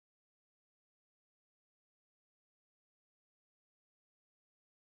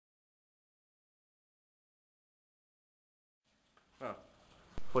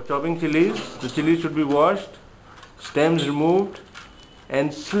For chopping chilies, the chilies should be washed, stems removed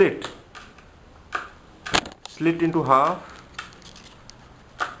and slit into half,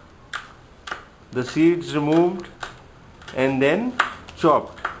 the seeds removed and then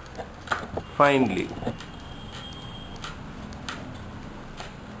chopped finely.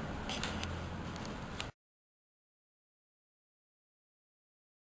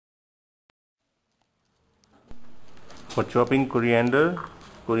 For chopping coriander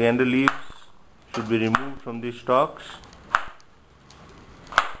leaves should be removed from the stalks,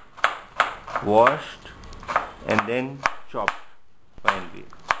 washed and then chopped finely.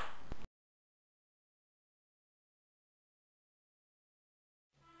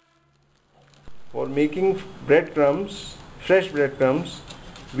 For making breadcrumbs, fresh breadcrumbs,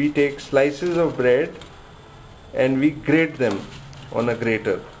 we take slices of bread and we grate them on a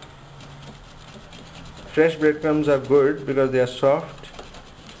grater. Fresh breadcrumbs are good because they are soft.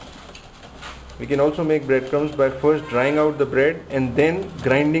 We can also make breadcrumbs by first drying out the bread and then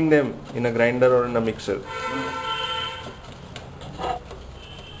grinding them in a grinder or in a mixer.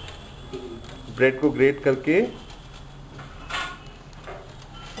 Bread को great करके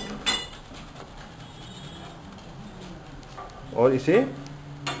और इसे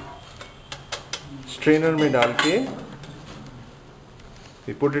strainer में डाल के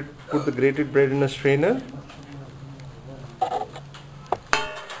we put the grated bread in a strainer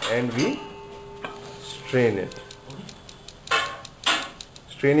and we strain it.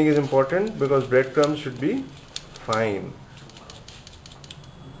 Straining is important because breadcrumbs should be fine.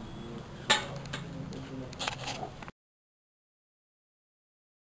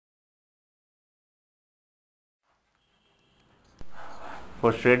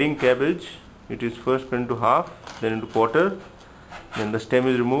 For shredding cabbage, it is first cut into half, then into quarter, then the stem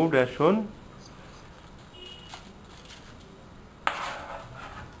is removed as shown.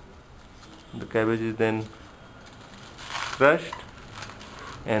 The cabbage is then crushed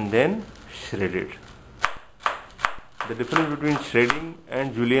and then shredded. The difference between shredding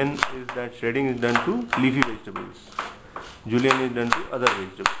and julienne is that shredding is done to leafy vegetables, julienne is done to other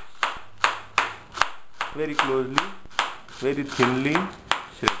vegetables. Very closely, very thinly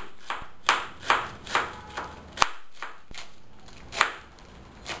shredded.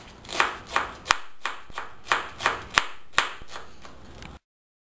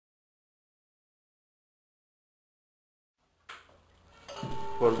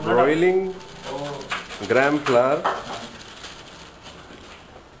 For broiling gram flour,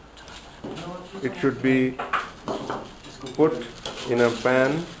 it should be put in a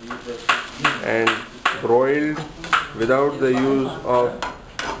pan and broiled without the use of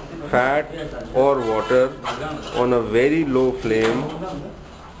fat or water on a very low flame,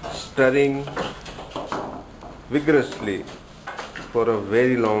 stirring vigorously for a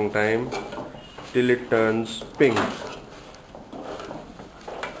very long time till it turns pink.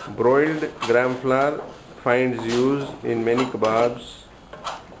 Broiled gram flour finds use in many kebabs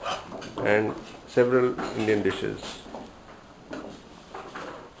and several Indian dishes.